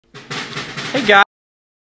Hey guys.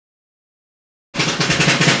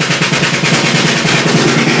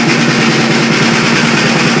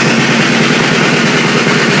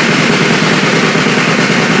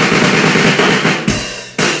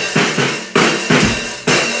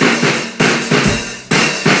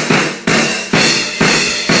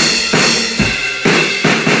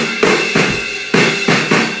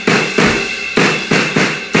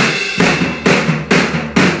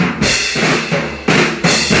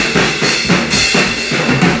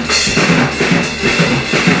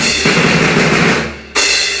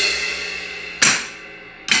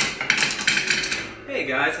 Hey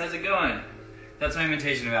guys, how's it going? That's my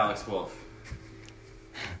imitation of Alex Wolff.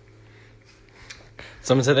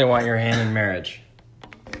 Someone said they want your hand in marriage.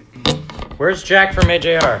 Where's Jack from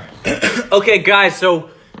AJR? Okay guys, so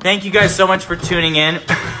thank you guys so much for tuning in.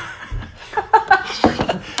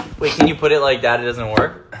 Wait, can you put it like that? It doesn't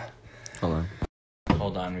work?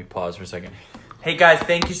 Hold on, let me pause for a second. Hey guys,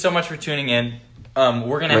 thank you so much for tuning in.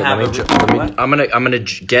 We're gonna I'm gonna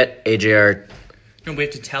get AJR. No, we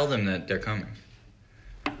have to tell them that they're coming.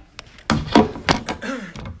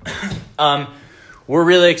 We're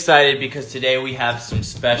really excited because today we have some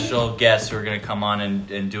special guests who are going to come on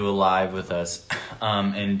and do a live with us.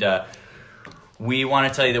 We want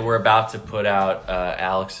to tell you that we're about to put out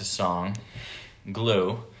Alex's song,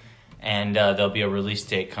 Glue, and there'll be a release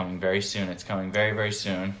date coming very soon. It's coming very, very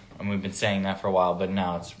soon. And we've been saying that for a while, but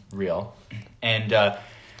now it's real. And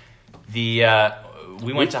we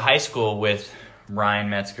went to high school with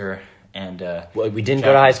Ryan Metzger and well, we didn't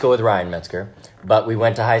go to high school with Ryan Metzger, but we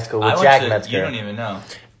went to high school with Jack Metzger. You don't even know.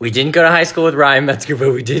 We didn't go to high school with Ryan Metzger,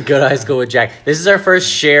 but we did go to high school with Jack. This is our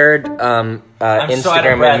first shared Instagram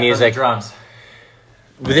and music. Drums.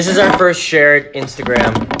 This is our first shared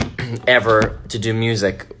Instagram ever to do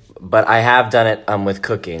music, but I have done it with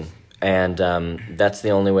cooking, and that's the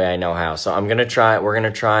only way I know how. So we're gonna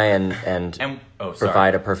try and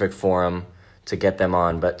provide a perfect forum to get them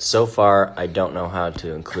on, but so far I don't know how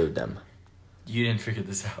to include them. You didn't figure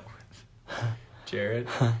this out with Jared?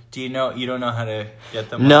 You don't know how to get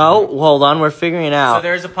them No, on? hold on, we're figuring it out. So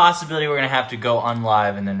there's a possibility we're gonna have to go on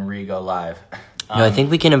live and then re-go live. No, I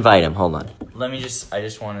think we can invite him. Hold on. I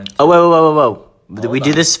just wanted to... Oh, whoa. We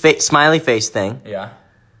do this smiley face thing. Yeah.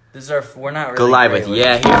 We're not really... Go live with...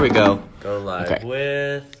 Yeah, here we go. Go live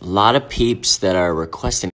with... A lot of peeps that are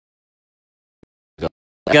requesting...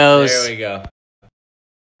 Goes. There we go.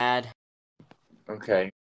 Add.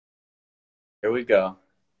 Okay. Here we go.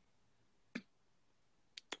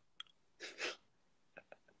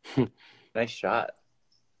 Nice shot.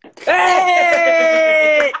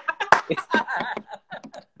 Hey!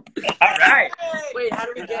 All right. Wait, how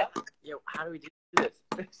do we do this?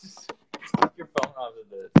 Take your phone off of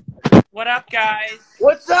this. What up, guys?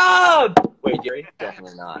 What's up? Wait, Jerry?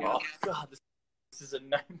 Definitely not. Oh, God, this is a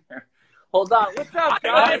nightmare. Hold on. What's up,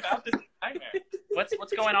 guys?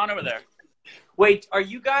 What's going on over there? Wait, are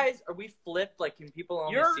we flipped? Like, can people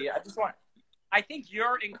only see it? I think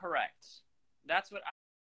you're incorrect. That's what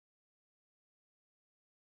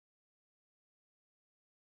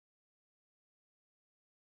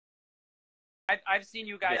I've seen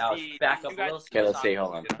you guys be... Back up a little. Okay, let's see.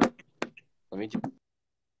 Hold on. Let me do...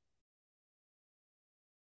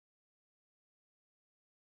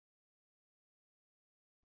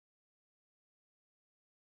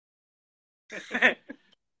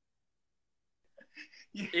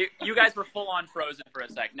 You guys were full on frozen for a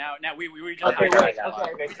sec. Now we just Okay, sorry.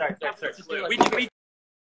 We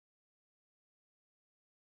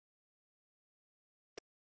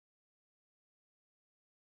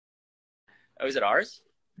Oh, is it ours?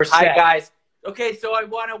 Hi, guys. Okay, so I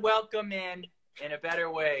want to welcome in a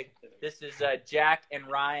better way. This is Jack and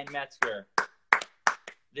Ryan Metzger,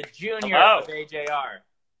 the junior of AJR.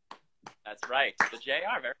 That's right. The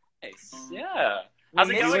JR, very nice. Yeah. How's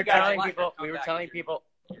it going, guys? We were telling people.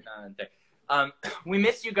 We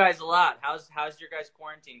miss you guys a lot. How's your guys'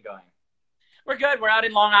 quarantine going? We're good. We're out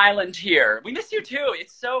in Long Island here. We miss you too.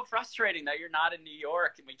 It's so frustrating that you're not in New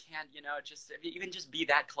York and we can't, just be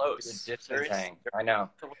that close. The distance thing. I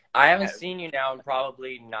know. I haven't seen you now in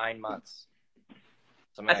probably 9 months.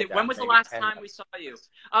 I think. When was the last time we saw you?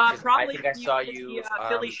 Probably. I think I saw you. The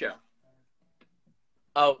Philly show.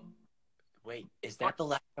 Oh, wait. Is that the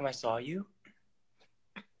last time I saw you?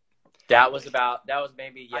 That was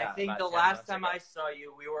maybe, yeah. I think the last time I saw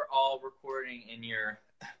you, we were all recording in your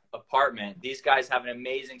apartment. These guys have an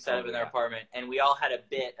amazing setup in their apartment, and we all had a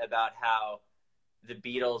bit about how the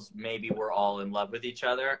Beatles maybe were all in love with each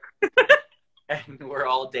other, and we're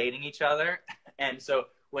all dating each other. And so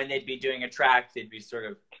when they'd be doing a track, they'd be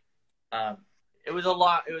sort of It was a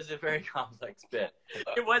lot. It was a very complex bit.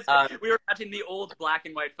 It was. We were watching the old black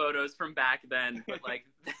and white photos from back then, but like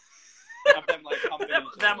Of them like humping each other.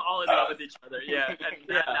 them all in love with each other. Yeah, and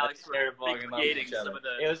Matt and Alex were falling in love with recreating each other. some of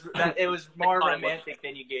the. It was more Like, romantic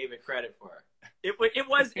than you gave it credit for. It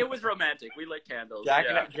was romantic. We lit candles. Jack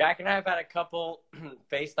yeah. and I have had a couple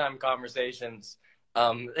FaceTime conversations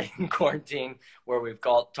in quarantine where we've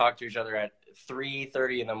talked to each other at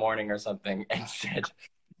 3:30 in the morning or something and said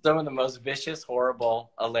some of the most vicious,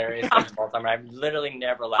 horrible, hilarious things of all time. I've literally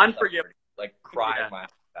never laughed. Unforgivable. Like crying Yeah. my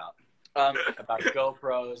heart out. About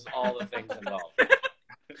GoPros, all the things involved.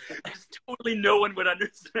 Just totally no one would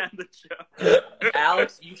understand the joke.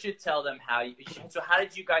 Alex, you should tell them how you. So how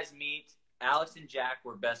did you guys meet? Alex and Jack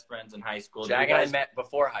were best friends in high school. Jack You and I guys- met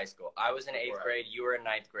before high school. I was in 8th grade. You were in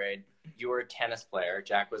 9th grade. You were a tennis player.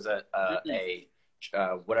 Jack was a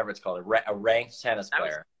whatever it's called, a ranked tennis That was-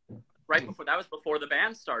 player. Right before that was before the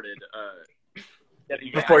band started.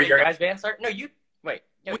 Before your guys' band started? No, you wait.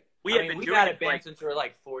 Yeah, We I had mean, been we've doing had a it band like since we were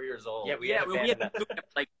like 4 years old. Yeah, we yeah, had a we band had in that. been doing it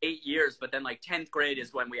for like 8 years, but then like 10th grade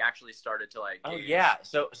is when we actually started to like. Oh gauge. yeah.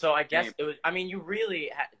 So I guess it was. I mean, you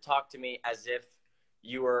really talked to me as if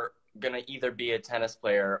you were gonna either be a tennis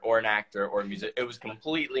player or an actor or a music. It was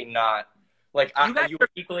completely not like you were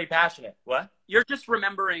equally passionate. What? You're just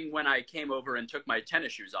remembering when I came over and took my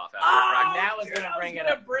tennis shoes off after Oh, practice. Nat was gonna bring it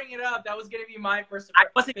up. Bring it up. That was gonna be my first. I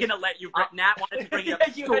wasn't gonna let you. Nat wanted to bring it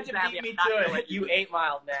up. You so had to badly, beat me I'm not to gonna it. let You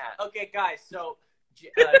 8-miled Nat. Okay, guys. So,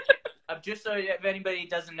 just so if anybody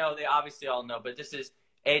doesn't know, they obviously all know. But this is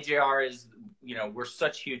AJR is. We're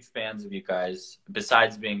such huge fans of you guys.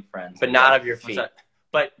 Besides being friends, But not of your feet.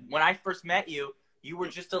 But when I first met you, you were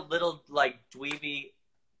just a little like dweeby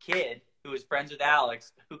kid who was friends with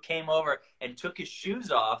Alex, who came over and took his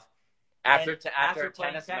shoes off After after a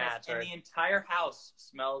playing tennis match. and the entire house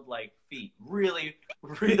smelled like feet. Really,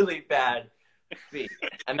 really bad feet.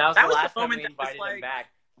 And that was That the was the last time moment we that was invited him like- back.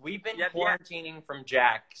 We've been Yeah. quarantining from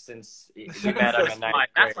Jack since we met him in 9th grade.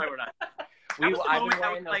 That's why we're not. I've been moment I was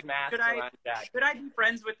wearing those like, masks should I- around Jack. Should I be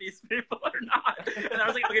friends with these people or not? And I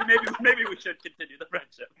was like, okay, maybe we should continue the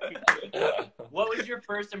friendship. What was your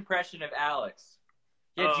first impression of Alex?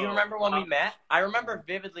 Yeah, do you remember when we met? I remember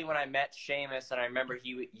vividly when I met Seamus, and I remember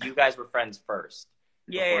you guys were friends first.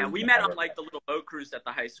 Yeah, you we met met on her. like the little boat cruise that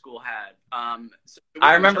the high school had. So we I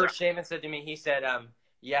were remember just- Seamus said to me, he said,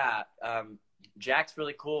 Jack's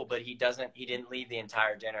really cool, but he didn't leave the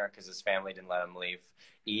entire dinner because his family didn't let him leave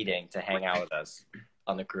eating to hang out with us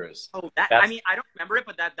on the cruise. Oh, That's- I mean, I don't remember it,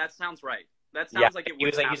 but that sounds right. That sounds like it. He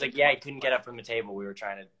was would like, happen. yeah, he couldn't get up from the table. We were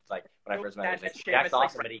trying to when I first met him. He was like, Jack's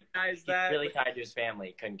awesome, but he's really tied to his family.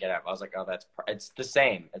 He couldn't get up. I was like, oh, it's the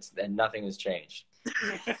same. Nothing has changed.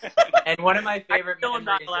 And one of my favorite. I still am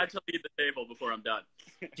not memories- allowed to leave the table before I'm done.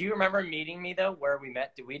 Do you remember meeting me though? Where we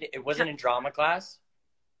met? It wasn't in drama class.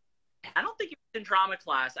 I don't think it was in drama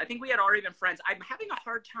class. I think we had already been friends. I'm having a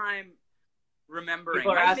hard time remembering.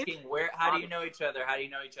 People are Maybe- asking how do you know each other? How do you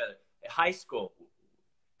know each other? High school.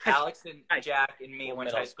 Alex and Jack and me went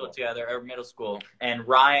to high school together, or middle school, and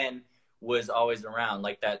Ryan was always around,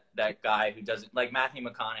 like that guy who doesn't like Matthew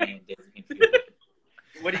McConaughey and Daisy Confused.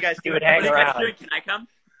 What do you guys He do? would hang What are you guys around. doing? Can I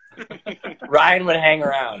come? Ryan would hang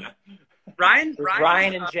around. Ryan,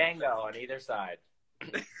 Ryan and Django on either side.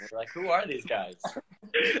 We're like, who are these guys?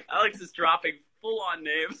 Alex is dropping full on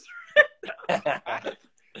names.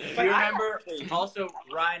 Do you remember? Also,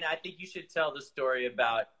 Ryan, I think you should tell the story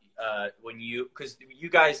about when because you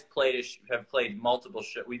guys have played multiple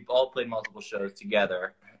shows. We've all played multiple shows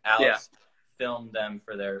together. Alex filmed them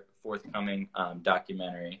for their forthcoming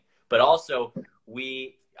documentary, but also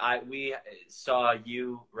we saw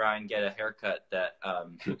you, Ryan, get a haircut that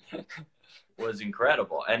was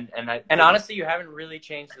incredible, and honestly, you haven't really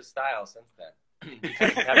changed the style since then. You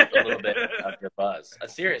kept a little bit of your buzz.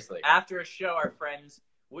 Seriously. after a show, our friends.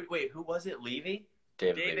 Wait, who was it? Levy?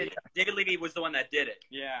 David Levy was the one that did it.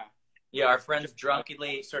 Yeah. Yeah, our friends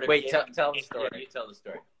drunkenly sort of. Wait, gave tell him- the story. Yeah, you tell the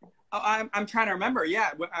story. Oh, I'm trying to remember.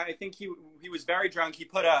 Yeah, I think he was very drunk. He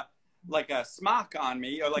put a smock on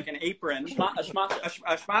me, or like an apron, a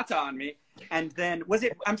schmata on me, and then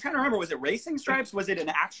I'm trying to remember. Was it racing stripes? Was it an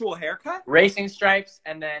actual haircut? Racing stripes,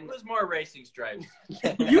 and then It was more racing stripes.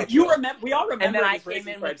 You remember? We all remember. And then it I was came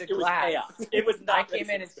racing in with stripes. the It was glass. chaos. It was not. I came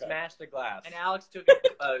racing in and stripes. smashed the glass. And Alex took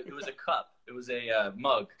it was a cup. It was a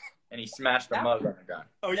mug, and he smashed the mug on the ground.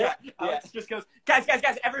 Oh yeah. Alex just goes, guys,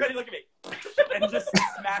 everybody look at me, and just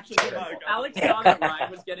smashes the mug. Alex saw that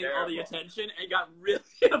Ryan was getting all the attention and got really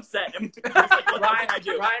upset. And he was like, what Ryan, can I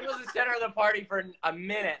do? Ryan was the center of the party for a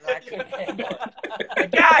minute, and I couldn't handle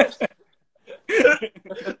it. Guys,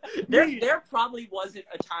 There probably wasn't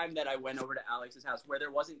a time that I went over to Alex's house where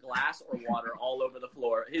there wasn't glass or water all over the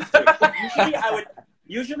floor.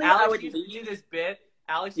 Usually I would do this bit.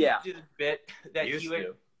 Alex used to do this bit that he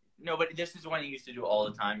would. No, but this is one he used to do all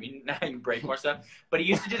the time. Now you break more stuff. But he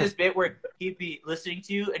used to do this bit where he'd be listening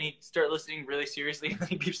to you, and he'd start listening really seriously,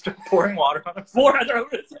 and he'd start pouring water on himself. Water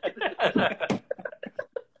over his head.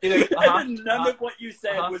 None of what you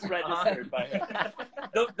said was registered by him.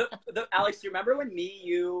 Alex, do you remember when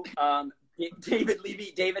you, David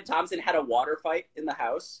Levy, David Thompson had a water fight in the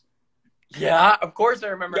house? Yeah, of course I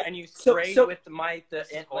remember. Yeah. And you sprayed with the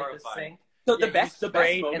sink. So the best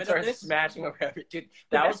moment of this, smashing over everything. Dude,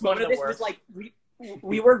 that was one of the worst. Was like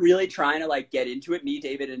we were really trying to like get into it, me,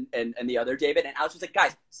 David, and the other David, and Alex was like,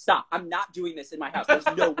 guys, stop! I'm not doing this in my house. There's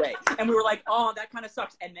no way. And we were like, oh, that kind of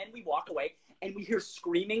sucks. And then we walk away, and we hear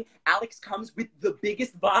screaming. Alex comes with the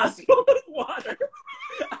biggest vase full of water.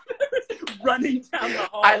 Running down the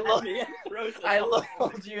hall. I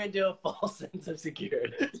lulled you into a false sense of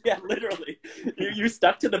security. Yeah, literally. You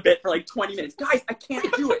stuck to the bit for like 20 minutes. Guys, I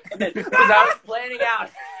can't do it. And then because I was planning out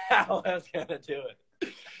how I was gonna do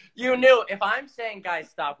it. You knew if I'm saying, guys,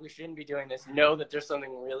 stop, we shouldn't be doing this. Know that there's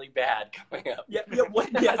something really bad coming up. Yeah. You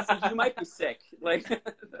might be sick. Like,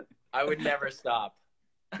 I would never stop.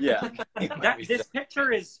 Yeah. This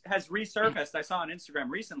picture has resurfaced. I saw on Instagram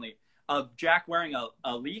recently of Jack wearing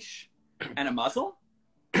a leash and a muzzle.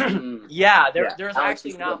 There's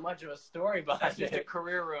actually not much of a story behind it. Just a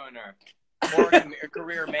career ruiner. Or a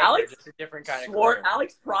career maker. Alex just a different kind of career.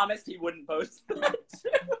 Alex promised he wouldn't post that.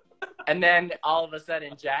 And then all of a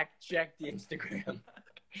sudden, Jack checked the Instagram.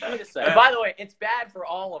 Wait a second. And by the way, it's bad for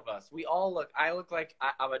all of us. I look like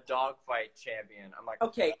I'm a dogfight champion. I'm like,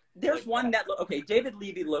 okay, there's one that, David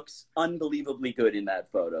Levy looks unbelievably good in that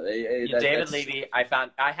photo. David Levy,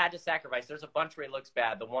 I had to sacrifice. There's a bunch where he looks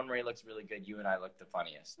bad. The one where he looks really good, you and I look the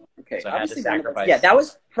funniest. Okay, so I had to sacrifice. Yeah, that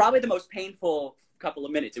was probably the most painful couple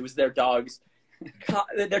of minutes. It was their dog's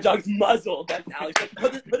muzzle. That Alex like,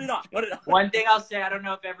 put it on. One thing I'll say, I don't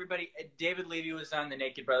know if David Levy was on the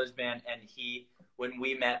Naked Brothers band, and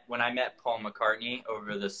when I met Paul McCartney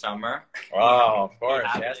over the summer. Oh, of course.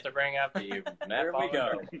 He has to bring up that you met Here Paul we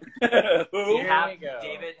go.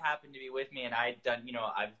 David happened to be with me, and I've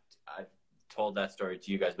told that story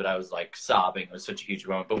to you guys, but I was like sobbing. It was such a huge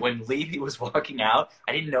moment. But when Levy was walking out,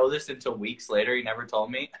 I didn't know this until weeks later. He never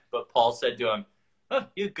told me. But Paul said to him, "Oh,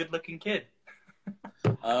 you're a good-looking kid."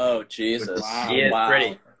 Oh, Jesus. Wow. He is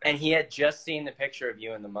pretty. And he had just seen the picture of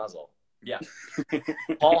you in the muzzle. Yeah.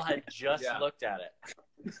 Paul had just looked at it.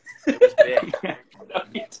 It was big.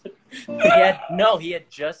 He had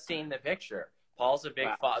just seen the picture. Paul's a big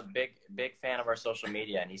fan of our social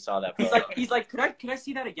media, and he saw that photo. He's like, could I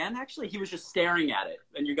see that again? Actually, he was just staring at it,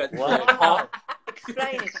 and you guys. What? Paul,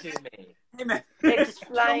 explain it to me. Hey man,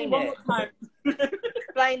 explain it.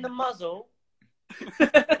 Explain the muzzle.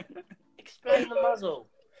 Explain the muzzle.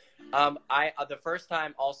 The first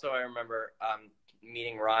time also I remember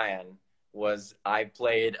meeting Ryan was I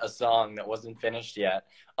played a song that wasn't finished yet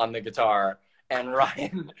on the guitar, and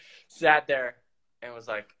Ryan sat there and was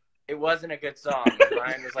like, it wasn't a good song. And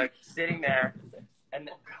Ryan was like sitting there, and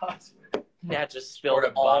Nat just spilled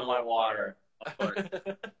all my water. Okay.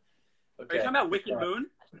 Are you talking about Wicked Moon?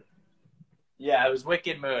 Yeah, it was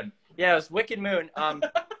Wicked Moon. Yeah, it was Wicked Moon.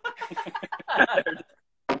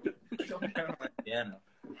 Piano.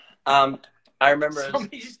 I remember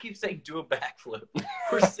somebody just keeps saying do a backflip.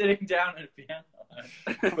 We're sitting down at a piano.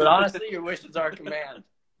 But honestly, your wishes are command.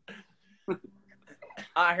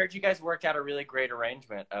 I heard you guys worked out a really great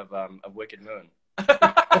arrangement of Wicked Moon.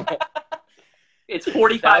 It's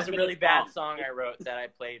 45. That was a really bad song I wrote that I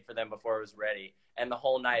played for them before it was ready, and the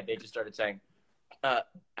whole night they just started saying,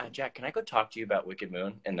 Jack, can I go talk to you about Wicked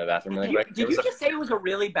Moon in the bathroom really quick? Did you just say it was a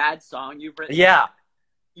really bad song you've written? Yeah.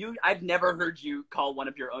 I've never heard you call one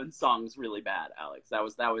of your own songs really bad, Alex. That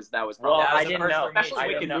was. Well, I didn't know.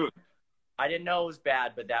 I didn't know it was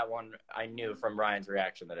bad, but that one I knew from Ryan's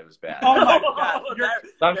reaction that it was bad. Oh my God!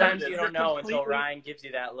 Sometimes you don't know until Ryan gives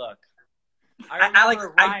you that look. I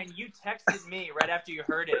remember, Ryan, you texted me right after you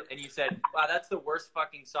heard it, and you said, "Wow, that's the worst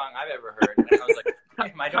fucking song I've ever heard." And I was like,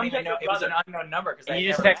 "I don't even know." It was an unknown number because you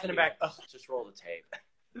just texted him back. Oh, just roll the tape.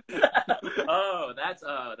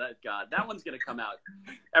 God, that one's gonna come out.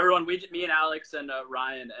 Everyone, me and Alex and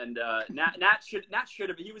Ryan and Nat should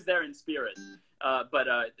have. He was there in spirit, but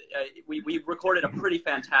we recorded a pretty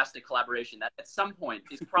fantastic collaboration that at some point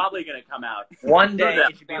is probably gonna come out. One day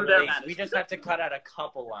it should be released. We just have to cut out a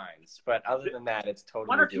couple lines, but other than that, it's totally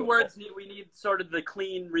one or two doable. words. We need sort of the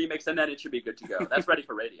clean remix, and then it should be good to go. That's ready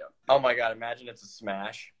for radio. Oh my God! Imagine it's a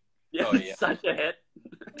smash. Yeah, oh, yeah. Such a hit.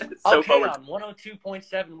 So okay, forward. on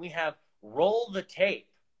 102.7, we have Roll the Tape.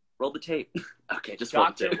 Roll the tape. Okay, just roll the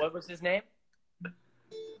Doctor, tape. what was his name?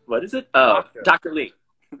 What is it? Oh, Dr. Lee.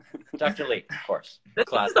 Dr. Lee, of course. This is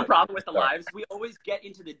Classic. the problem with the Sorry. lives. We always get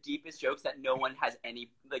into the deepest jokes that no one has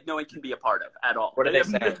no one can be a part of at all. What are they have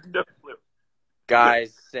saying? No clue.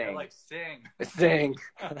 Guys, They're sing. like, sing. Sing.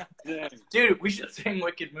 Dude, we should sing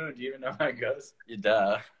Wicked Moon. Do you even know how it goes?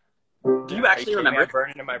 Duh. Do you actually remember it?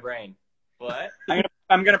 Burning in my brain. What?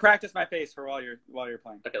 I'm gonna practice my face for while you're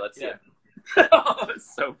playing. Okay, let's see Yeah. it. Oh,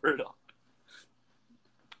 it's so brutal.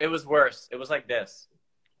 It was worse. It was like this.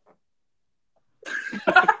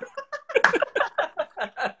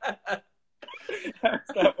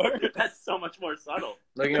 That's so much more subtle.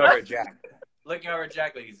 Looking over at Jack. Looking over at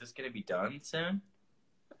Jack, like, is this gonna be done soon?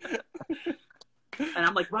 And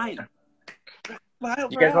I'm like, Ryan. You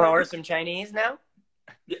guys want to order some Chinese now?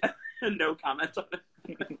 Yeah. No comment on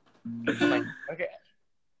it. Okay.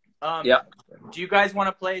 Yeah. Do you guys want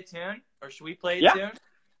to play a tune, or should we play a Yeah. tune?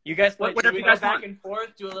 You guys play. Whatever Should we you go guys back want. and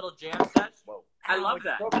forth? Do a little jam set? Whoa. I love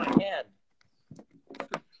that. Broke my hand.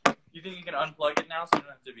 You think you can unplug it now, so you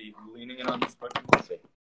don't have to be leaning it on this fucking thing?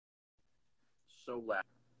 So loud.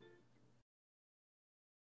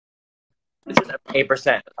 It's just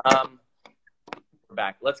 8%. We're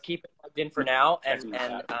back. Let's keep it plugged in for now. And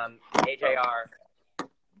AJR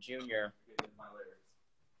Junior.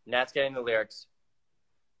 Nat's getting the lyrics.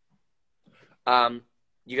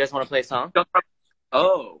 You guys want to play a song?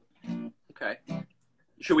 Oh. Okay.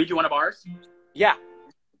 Should we do one of ours? Yeah.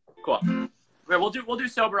 Cool. Okay, we'll do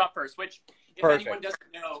Sober Up first, which, if Perfect. anyone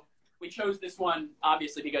doesn't know, we chose this one,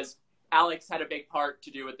 obviously, because Alex had a big part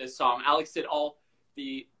to do with this song. Alex did all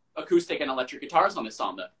the acoustic and electric guitars on this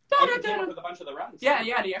song, though. And he came up with a bunch of the runs. Yeah,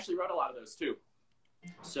 and he actually wrote a lot of those, too.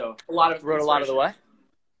 So, a lot of... Wrote a lot of the what?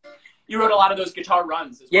 You wrote a lot of those guitar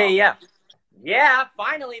runs as well. Yeah. Yeah,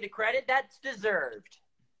 finally, the credit that's deserved.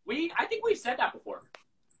 I think we've said that before.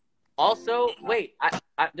 Also, wait,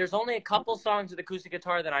 there's only a couple songs with acoustic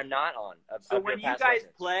guitar that I'm not on. So when you guys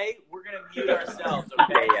play, we're gonna mute ourselves,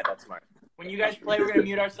 okay? Yeah, that's smart. When you guys play, we're gonna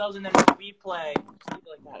mute ourselves, and then when we play,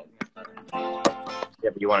 Yeah,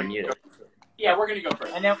 but you want to mute it. Yeah, we're going to go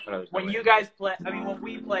first. and then when you guys play, when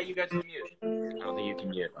we play, you guys can mute. I don't think you can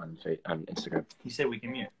mute on Instagram. He said we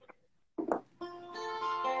can mute.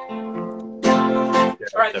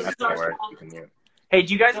 All right, this is our Word, song. you can mute. Hey,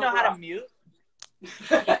 do you guys know how to mute? We've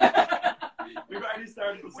already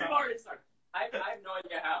started. We've already started. I have no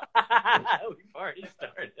idea how. We've already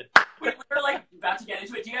started. We were like about to get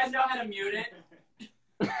into it. Do you guys know how to mute it?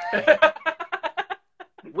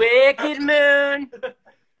 Wicked Moon.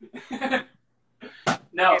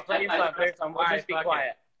 No. Okay, play your song. Play your song. We'll All just be right,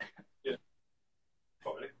 quiet.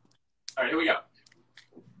 All right, here we go.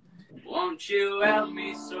 Won't you help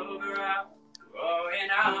me sober up? Growing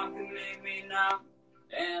up can make me numb,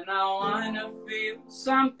 and I wanna feel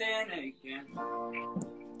something again.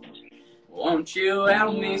 Won't you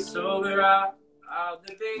help me sober up? All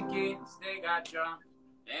the big kids, they got drunk,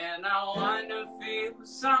 and I wanna feel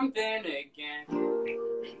something again.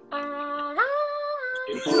 Oh,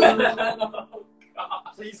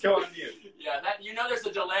 God. Please go on mute. Yeah, that there's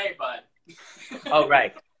a delay, but. Oh,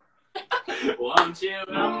 right. Won't you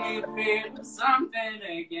help me feel something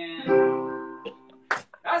again?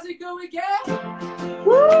 How's it go again?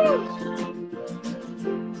 Woo!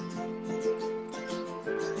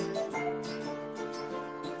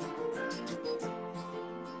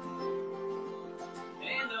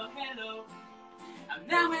 Hello. I'm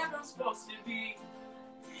not where I'm supposed to be.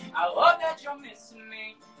 I hope that you're missing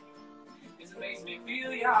me, 'cause it makes me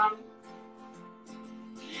feel young.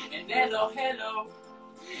 And hello.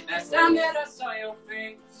 Last time that I saw your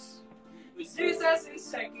face was Jesus in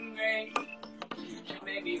second grade. It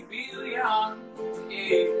made me feel young.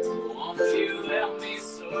 Yeah. Won't you help me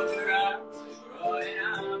sober up? Growing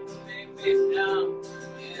up make me numb,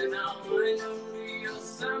 and I wanna feel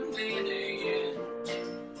something again.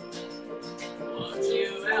 Won't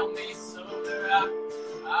you help me sober up?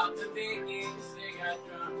 All the big games they got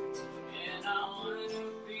drunk, and I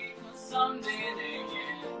wanna feel something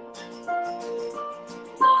again.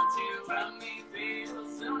 Won't you help me feel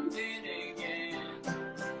something again?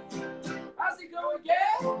 How's it go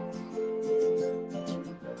again?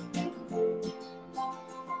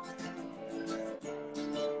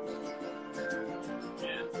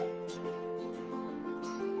 Yeah.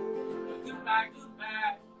 Goodbye.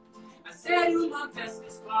 I said you my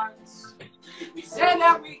bestest parts. We said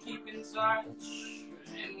that we keep in touch,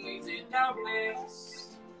 and we did our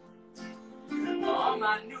best. All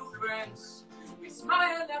my new friends, we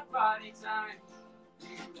smile at party time,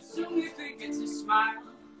 but soon we forget to smile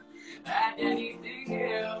and anything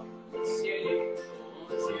else. Yeah,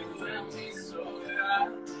 won't you help me so that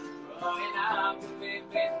growing up,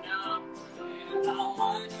 baby, now, and I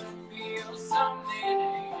wanna feel something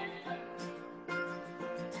again.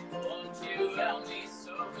 Won't you help me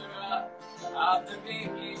sober up of the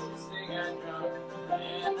biggest thing I know,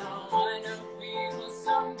 and I wanna feel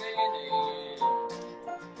something again.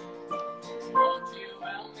 Won't you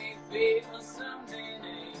help me feel something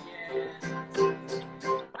again?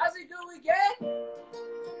 How's it go again?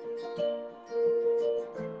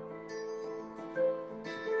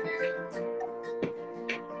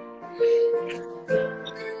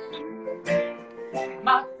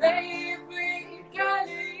 My favorite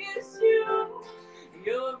color is you.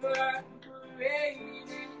 You're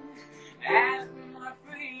vibrating at my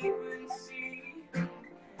frequency.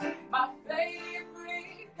 My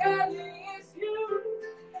favorite color is you.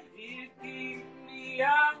 You keep me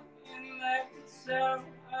up, and that's how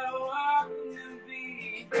I wanna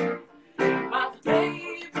be. My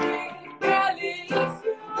favorite color is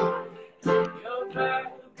you. You're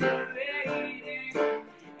vibrating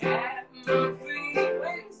at my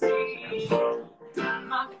frequency.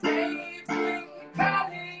 My favorite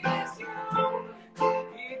color is you.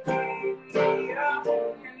 You keep me up,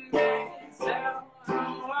 and that's how I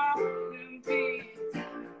wanna be.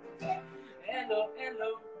 Hello,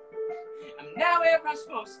 hello, I'm now where I'm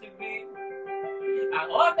supposed to be. I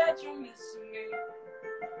hope that you're missing me.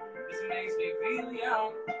 This makes me feel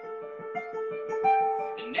young.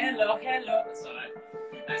 And hello, hello, sorry.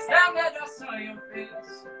 Last time that I saw your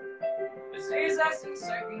face, this is us in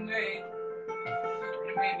second grade.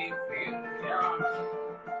 It made me feel young.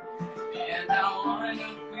 And I wanna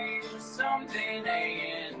feel something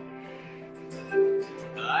again.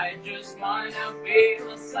 I just wanna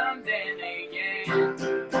feel something again.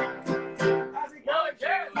 How's it going,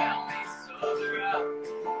 Jerry? Help me sober up,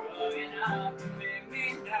 growing up and make me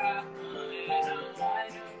now. And I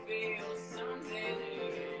wanna feel something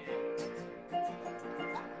again.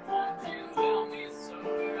 Won't you help me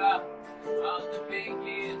sober up of the big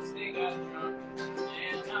kids they got drunk?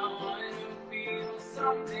 And I wanna feel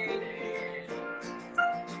something again.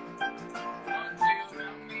 Won't you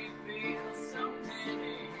help me feel something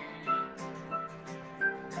again?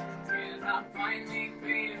 Can I finally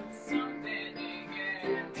feel something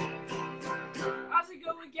again? How's it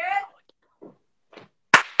go again?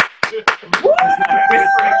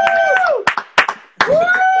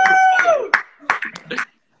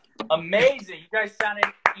 Amazing. You guys sounded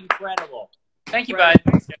incredible. Thank you, bud.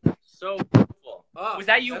 So beautiful. Oh, was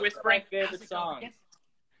that you That's whispering? my favorite song.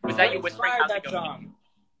 Was that you whispering? Inspired How's it that going? song?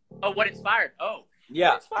 Oh, what inspired? Oh.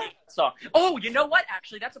 Yeah. Song. Oh, you know what?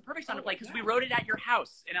 Actually, that's a perfect song to play because we wrote it at your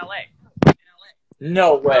house in LA.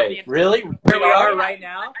 No way. Really? Where we are right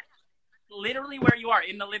now? Literally where you are,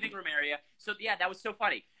 in the living room area. So yeah, that was so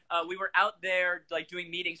funny. We were out there like doing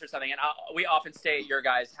meetings or something, and we often stay at your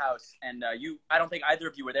guys' house. And I don't think either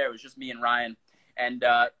of you were there. It was just me and Ryan. And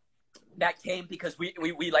that came because we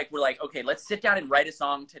were like, okay, let's sit down and write a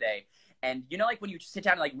song today. And you know, like when you sit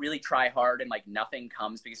down and like really try hard and like nothing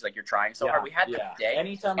comes because like you're trying so hard. We had that day.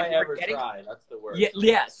 Anytime I ever try, that's the word.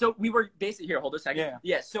 Yeah. So we were basically here. Hold a second.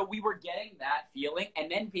 Yeah. So we were getting that feeling,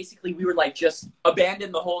 and then basically we were like just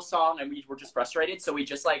abandoned the whole song, and we were just frustrated. So we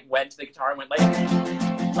just like went to the guitar and went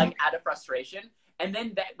like out of frustration, and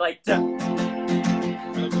then that like. Then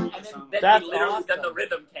the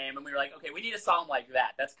rhythm came, and we were like, okay, we need a song like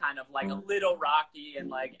that. That's kind of like a little rocky and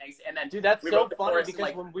like, and then dude, that's so funny because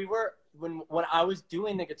like, when I was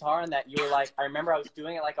doing the guitar and that, you were like, I remember I was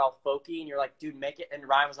doing it like all folky, and you're like, dude, make it, and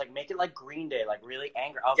Ryan was like, make it like Green Day, like really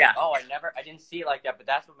angry. I was like, oh, I didn't see it like that, but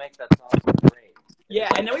that's what makes that song so great. Yeah,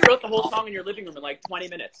 and then we wrote the whole song in your living room in like 20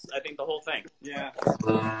 minutes. I think the whole thing. Yeah.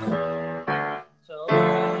 So,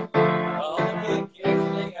 all the big kids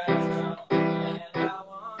think I know, and I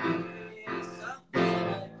want to be something.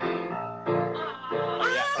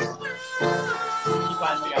 You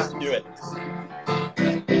finally got to do it.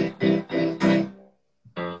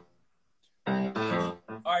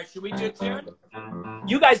 All right, should we do a tune?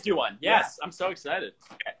 You guys do one. Yes, I'm so excited.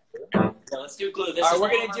 Okay. Yeah, let's do Glue. All right, we're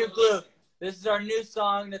going to do Glue. This is our new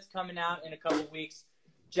song that's coming out in a couple weeks.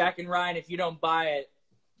 Jack and Ryan, if you don't buy it,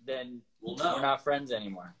 then we're not friends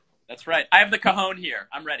anymore. That's right. I have the cajon here.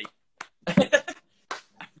 I'm ready. I'm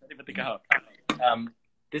ready with the cajon.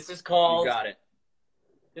 This is called... You got it.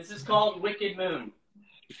 This is called Wicked Moon.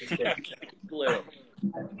 Okay. Glue.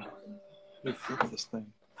 Let's flip this thing.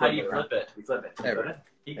 How do you flip it? You flip it. There.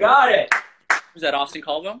 You got it! Was that Austin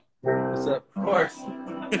Caldwell? What's up? Of course.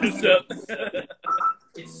 What's up?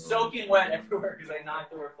 It's soaking wet everywhere because I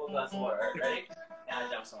knocked over a full glass of water. Ready? And I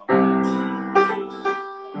dump some on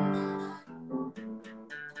my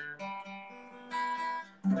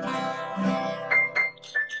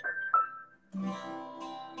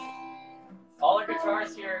All the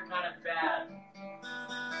guitars here are kind of bad.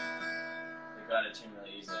 They got to tune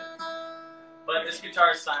really easily. But this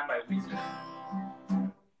guitar is signed by Weezer.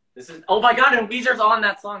 This is, oh my god, and Weezer's on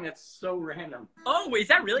that song. That's so random. Oh, wait, is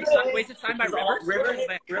that really signed? Wait, is it signed by Rivers?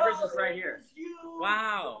 Rivers is right here.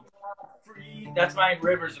 Wow. That's my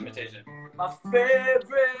Rivers imitation. My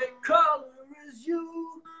favorite color is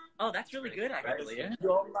you. Oh, that's really good, actually. Yeah.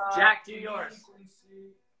 Jack, do yours.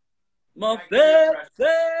 My favorite.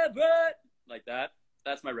 Like that.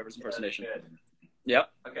 That's my Rivers impersonation. Good.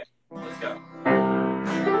 Yep. Okay, let's go.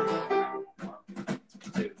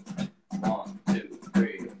 1, 2,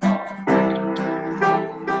 3, 4.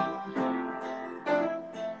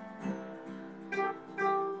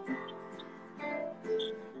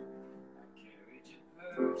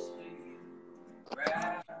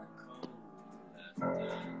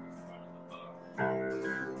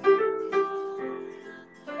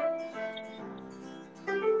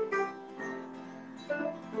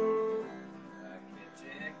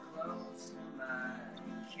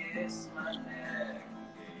 Kiss my neck,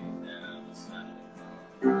 gaze down the side of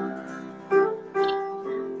the car.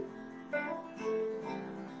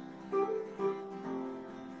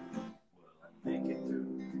 Will I make it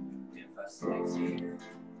through if I stay here?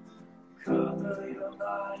 Cover your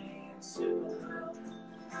body in silver.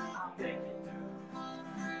 I'll make it through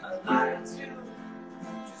a lie or two.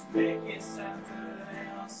 Just make it sound good and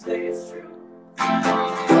I'll say it's true.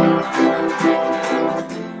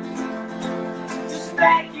 Just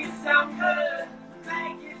make it sound good,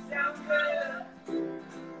 make it sound good.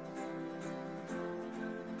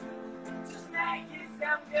 Just make it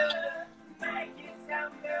sound good, make it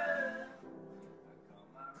sound good. I call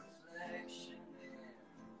my reflection in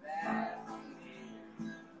the bathroom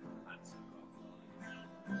mirror. I took off all the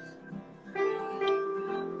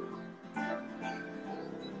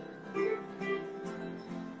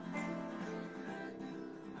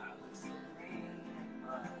I look so green and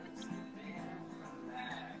must have been from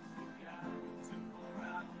that. You got it to pour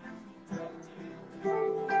out and left you.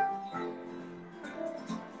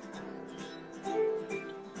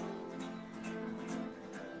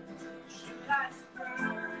 Should I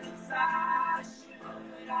burn inside?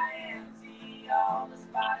 Should I empty all the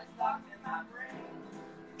spots locked in my brain?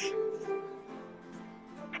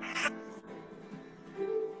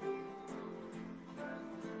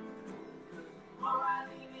 The more I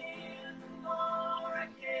lean in, the more I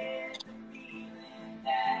get the feeling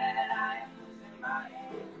that I am losing my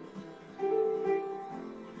head.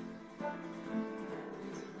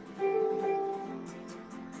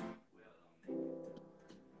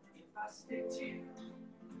 If I stick to you,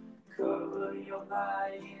 cover your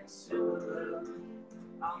body in silver,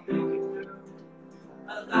 I'll make it through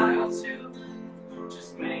a lie or two.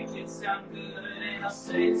 Just make it sound good and I'll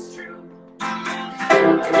say it's true.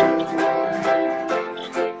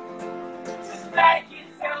 Just make it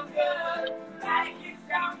sound good, make it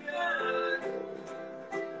sound good.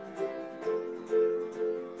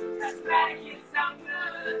 Just make it sound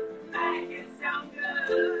good, make it sound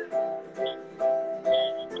good.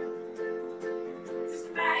 Just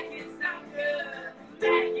make it sound good,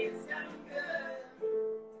 make it sound good.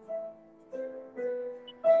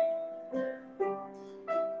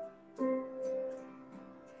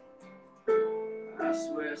 I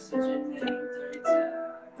swear such a name 30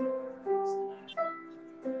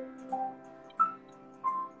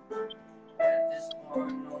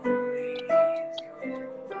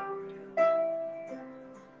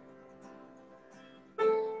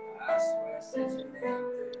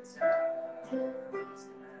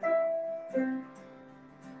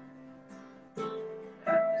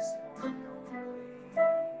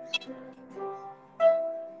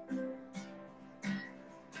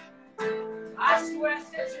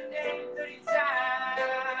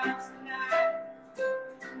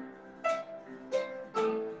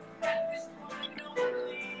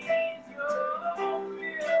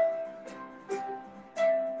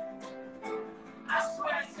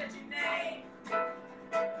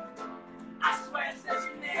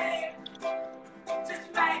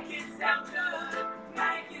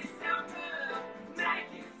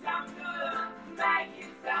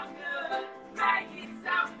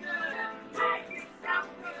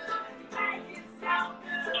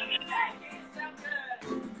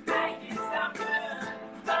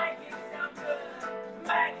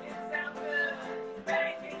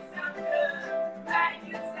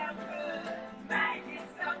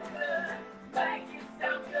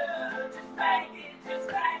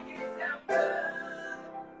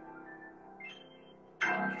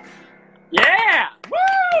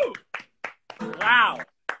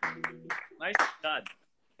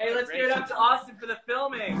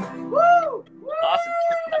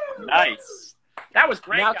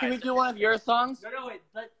 great. Now guys. can we do one of your songs? No, wait.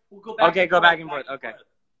 We'll go back. Okay, go back and forth. Okay.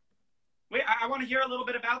 Wait, I want to hear a little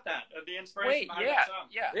bit about that, of the inspiration behind that song.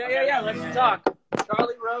 Yeah. Let's talk.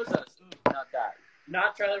 Charlie Rose us. Not that.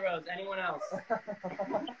 Not Charlie Rose. Anyone else?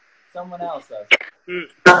 Someone else does.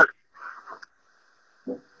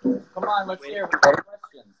 Come on, let's hear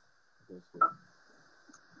questions.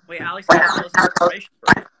 Wait, Alex, can you tell us your inspiration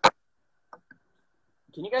first?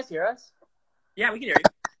 Can you guys hear us? Yeah, we can hear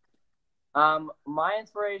you. My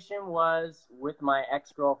inspiration was with my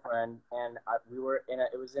ex-girlfriend, and we were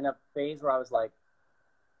it was in a phase where I was like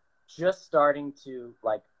just starting to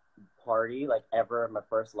like party like ever in my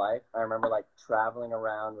first life. I remember like traveling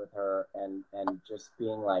around with her and just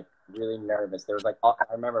being like really nervous. There was like I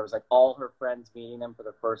remember it was like all her friends meeting them for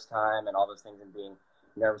the first time and all those things, and being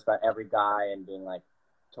nervous about every guy and being like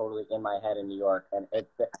totally in my head in New York, and it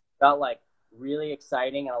felt like really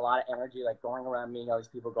exciting and a lot of energy, like going around meeting all these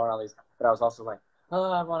people, going all these. But I was also like,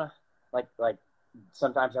 oh, I want to like.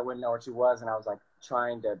 Sometimes I wouldn't know where she was, and I was like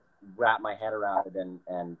trying to wrap my head around it,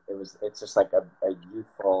 and it's just like a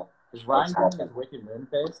youthful. Is Ryan doing his wicked moon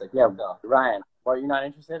face? Like, yeah, Ryan. Well, you're not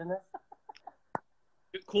interested in this?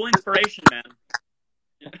 Cool inspiration, man.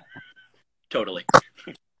 Totally.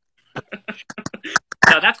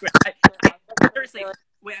 No, that's great. Seriously,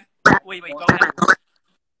 wait, go ahead.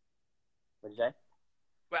 What'd you say?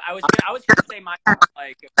 Well, I was gonna say my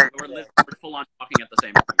like we're full on talking at the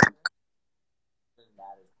same time.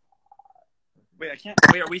 Wait, I can't.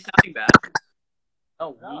 Wait, are we sounding bad?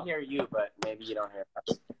 Oh, we hear you, but maybe you don't hear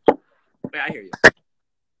us. Wait, I hear you.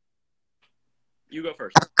 You go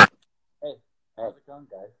first. Hey, how's it going,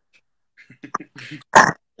 guys?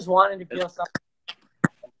 Just wanted to feel something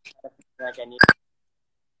like I need.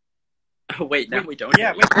 Oh, wait, no, we don't.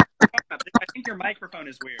 Yeah, wait. I think your microphone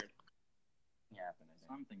is weird. Yeah,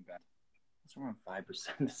 something bad. It's around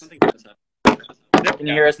 5%. Something bad. Can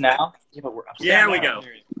you hear us now? Yeah, but we're upstairs. Yeah, we go.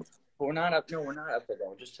 But we're not up. No, we're not up there.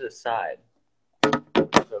 We're just to the side.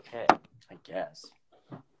 It's okay, I guess.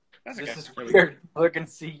 That's This okay. is weird. We're gonna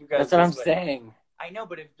see you guys. That's what I'm this way. saying. I know,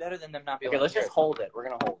 but it's better than them not being Okay, able let's to hear just us. hold it. We're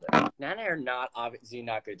gonna hold it. Nana are not obviously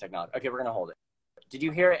not good at technology. Okay, we're gonna hold it. Did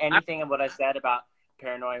you hear anything of what I said about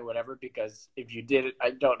paranoia, whatever? Because if you did it,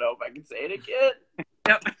 I don't know if I can say it again.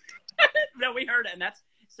 No, we heard it, and that's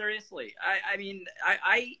seriously. I mean,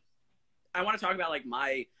 I want to talk about like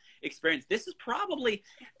my experience. This is probably,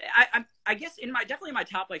 I guess, definitely in my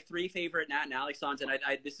top like 3 favorite Nat and Alex songs, and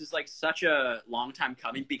this is like such a long time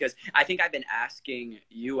coming because I think I've been asking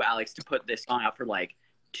you, Alex, to put this song out for like,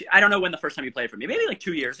 I don't know when the first time you played it for me, maybe like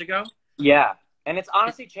 2 years ago. Yeah, and it's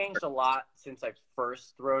honestly changed a lot since I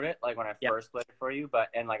first wrote it, like when I first played it for you,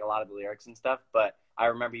 and like a lot of the lyrics and stuff. But I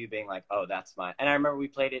remember you being like, "Oh, that's mine," and I remember we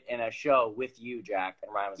played it in a show with you, Jack,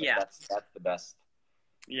 and Ryan was like, "That's the best."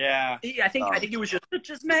 Yeah. I think it was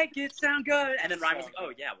just make it sound good, and then Ryan was like,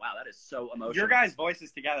 "Oh yeah, wow, that is so emotional." Your guys'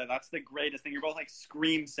 voices together, that's the greatest thing. You're both like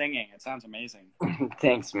scream singing. It sounds amazing.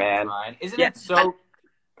 Thanks, man. Isn't it so?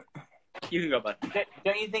 You can go, bud.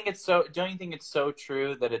 Don't you think it's so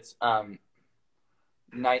true that it's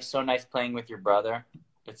nice playing with your brother?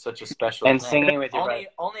 It's such a special and thing. Singing with your brother.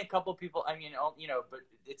 Only a couple people. I mean, but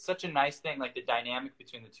it's such a nice thing. Like the dynamic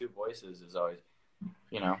between the two voices is always,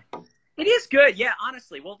 It is good, yeah.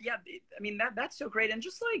 Honestly, well, yeah. I mean, that's so great, and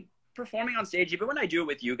just like performing on stage, even when I do it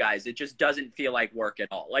with you guys, it just doesn't feel like work at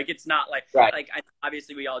all. Like it's not like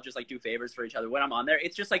obviously we all just like do favors for each other when I'm on there.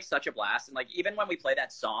 It's just like such a blast, and like even when we play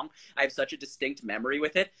that song, I have such a distinct memory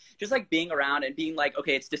with it. Just like being around and being like,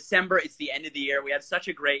 okay, it's December, it's the end of the year, we had such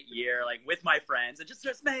a great year, like with my friends, and just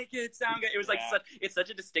make it sound good. It was like it's such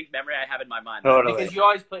a distinct memory I have in my mind. Totally. Because you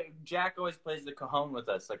always play. Jack always plays the cajon with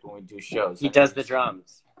us, like when we do shows. He does the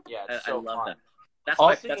drums. Yeah, it's so I love fun. that. That's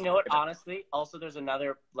also, you know what? Honestly, also there's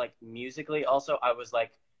another like musically. Also, I was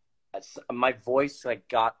like, my voice had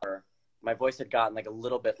gotten like a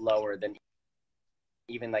little bit lower than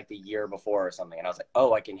even like the year before or something, and I was like,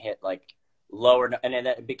 oh, I can hit like lower, and then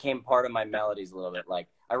it became part of my melodies a little bit. Like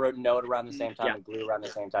I wrote note around the same time and glue around the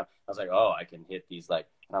same time. I was like, oh, I can hit these like,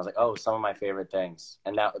 and I was like, oh, some of my favorite things,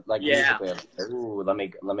 and that like musically, I was like, ooh,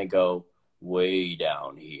 let me go way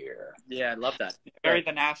down here. Yeah, I love that. Very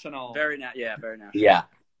the national. Very national. Yeah.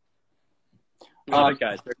 Love it,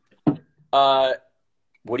 guys.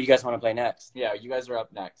 What do you guys want to play next? Yeah, you guys are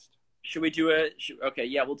up next. Should we do okay,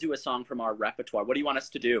 yeah, we'll do a song from our repertoire. What do you want us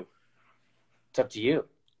to do? It's up to you.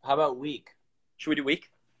 How about Week? Should we do Week?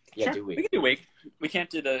 Yeah, Sure. do Week. We can do Week. We can't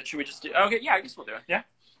do should we just do, okay, yeah, I guess we'll do it. Yeah.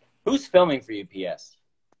 Who's filming for you, PS?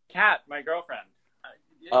 Kat, my girlfriend.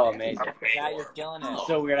 Oh, amazing. Yeah, you're killing it.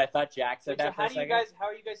 So weird. I thought Jack said that for a second. How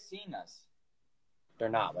are you guys seeing us? They're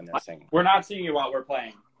not when they're singing. We're not seeing you while we're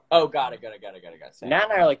playing. Oh, got it. Same. Nat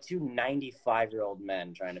and I are like two 95-year-old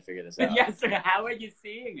men trying to figure this out. Yes, sir. How are you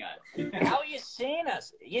seeing us? How are you seeing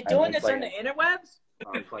us? You doing this on the interwebs?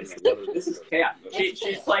 This is chaos.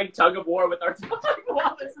 She's playing tug of war with our dog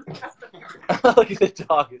while this is happening. Look at the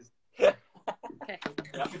dog.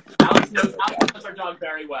 Alex knows our dog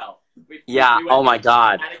very well. Yeah. We went Oh my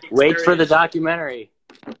God. Wait for the experience. documentary.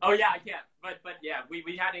 Oh yeah, I can't. But yeah, we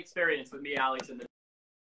had an experience with me, Alex, and the.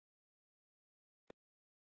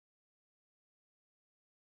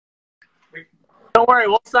 Don't worry,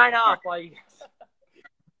 we'll sign off while you.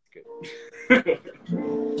 Good.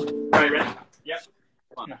 All right, ready? Yep.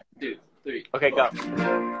 1, 2, 3. Okay, go.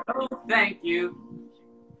 Oh, thank you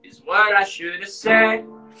is what I should have said.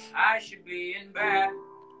 I should be in bed,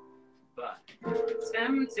 but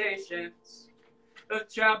temptations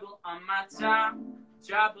of trouble on my tongue.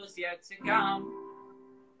 Trouble's yet to come.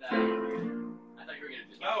 I thought you were gonna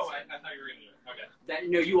do that. Oh, I thought you were gonna do it. Okay.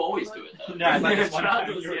 No, you always do it though. No, I thought just one time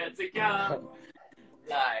Trouble's you were- yet to come.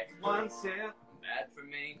 Like One sip, bad for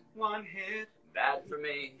me, one hit, bad for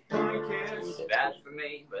me, one kiss. bad for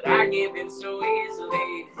me. But I give in so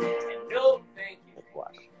easily, and no thank you.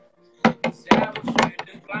 Said I should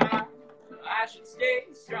decline. I should stay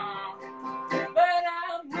strong, but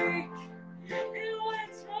I'm weak. And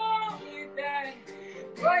what's wrong with that?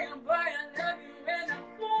 Boy, I love you and I'm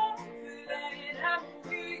full for that. I'm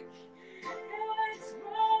weak. And what's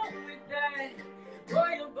wrong with that?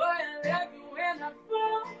 Boy, I love you and I'm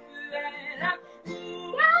full for that.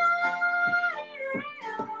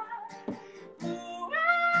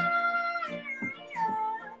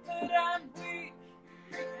 But I'm weak.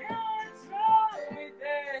 And what's wrong with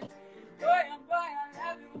that? Boy, I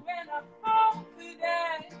love you and I'm full for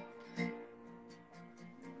that.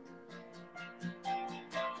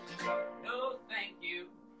 No, thank you.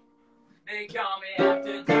 They call me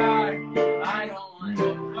after dark. I don't want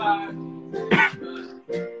to fuck.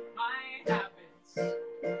 My habits,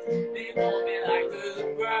 they won't be like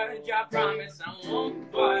the grudge. I promise I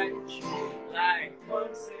won't budge. Like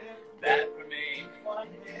one sip, bad for me. One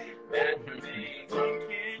hit, bad for me. One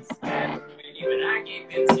kiss, bad for me. But I gave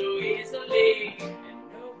in so easily. And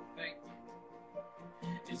no, thank you.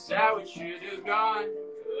 Just how it should have gone.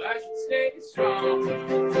 I should stay strong,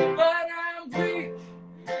 but I'm weak.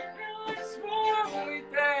 And what's wrong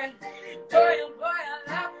with that? Boy, I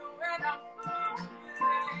love you and I'm full with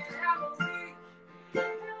that. I'm weak.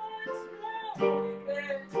 And what's wrong with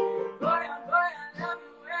that? Boy, I love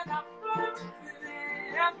you and I'm full with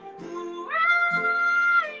that.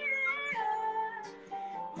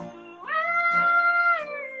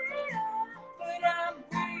 But I'm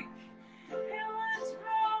weak. And what's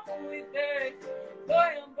wrong with that? Boy,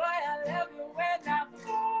 I love you and I'm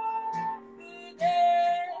full with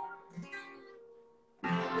that.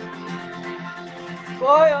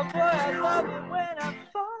 Boy, oh boy, I love it when I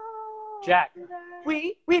fall. Jack,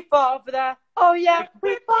 we fall for that. Oh yeah,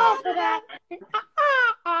 we fall for that. We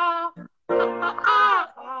fall.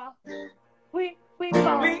 We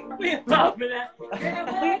fall for that.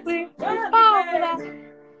 We fall for that.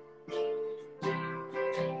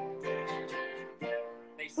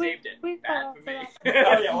 They saved it. We Bad fall for for me. that.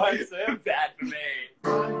 Oh yeah, one sip. Bad for me.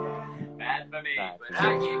 Bad for me. Bad But for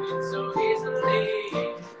I give it so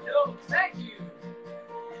easily. No, thank you.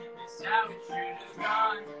 It's how it should have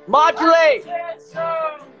gone. Modulate. I said so,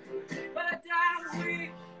 but I'm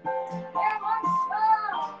weak. Yeah, what's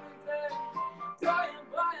wrong with that? Boy, I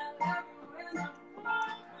love you and I'm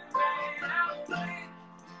full with that. I'm weak.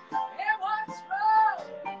 Yeah, what's wrong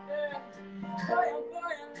with that? Boy, I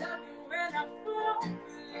love you and I'm full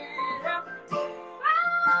with that. But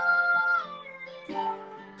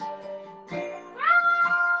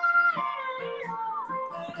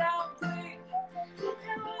I'm weak.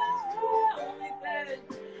 Yeah, what's wrong with that?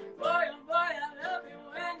 Boy, I love you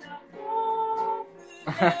and I'm full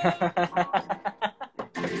with that.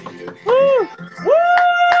 Woo! Woo!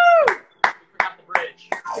 We forgot the bridge.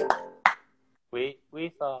 We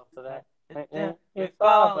fall for that. We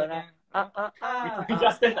fall for that. We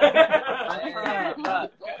just did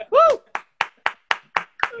that. Woo! All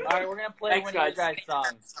right, we're gonna play Thanks, one of your guys. guys'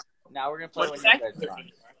 songs. Now we're gonna play What's one of your that? guys'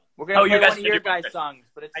 songs. We're gonna Oh, play you guys one of did your it. guys' songs,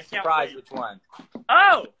 but it's I a can't surprise wait. which one.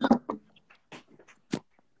 Oh!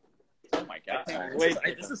 Oh my god. Wait,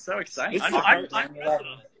 This is so exciting. This is I'm so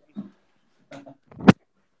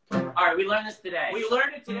Alright, we learned this today. We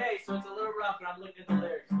learned it today, so it's a little rough, and I'm looking at the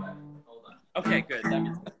lyrics. But hold on. Okay, good. That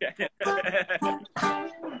means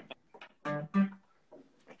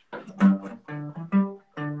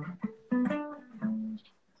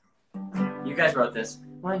You guys wrote this.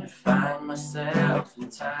 When I find myself in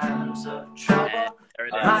times of trouble, there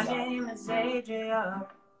it my is. name is AJR.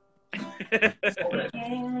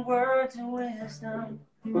 Speaking words of wisdom,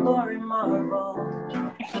 glory marvel.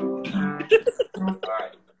 All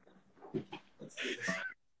right. Let's do this.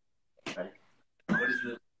 Ready? What is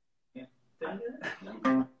the...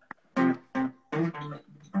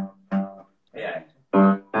 Yeah.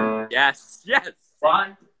 Yes.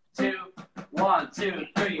 One, two, 1, 2,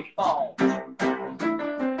 3, 4.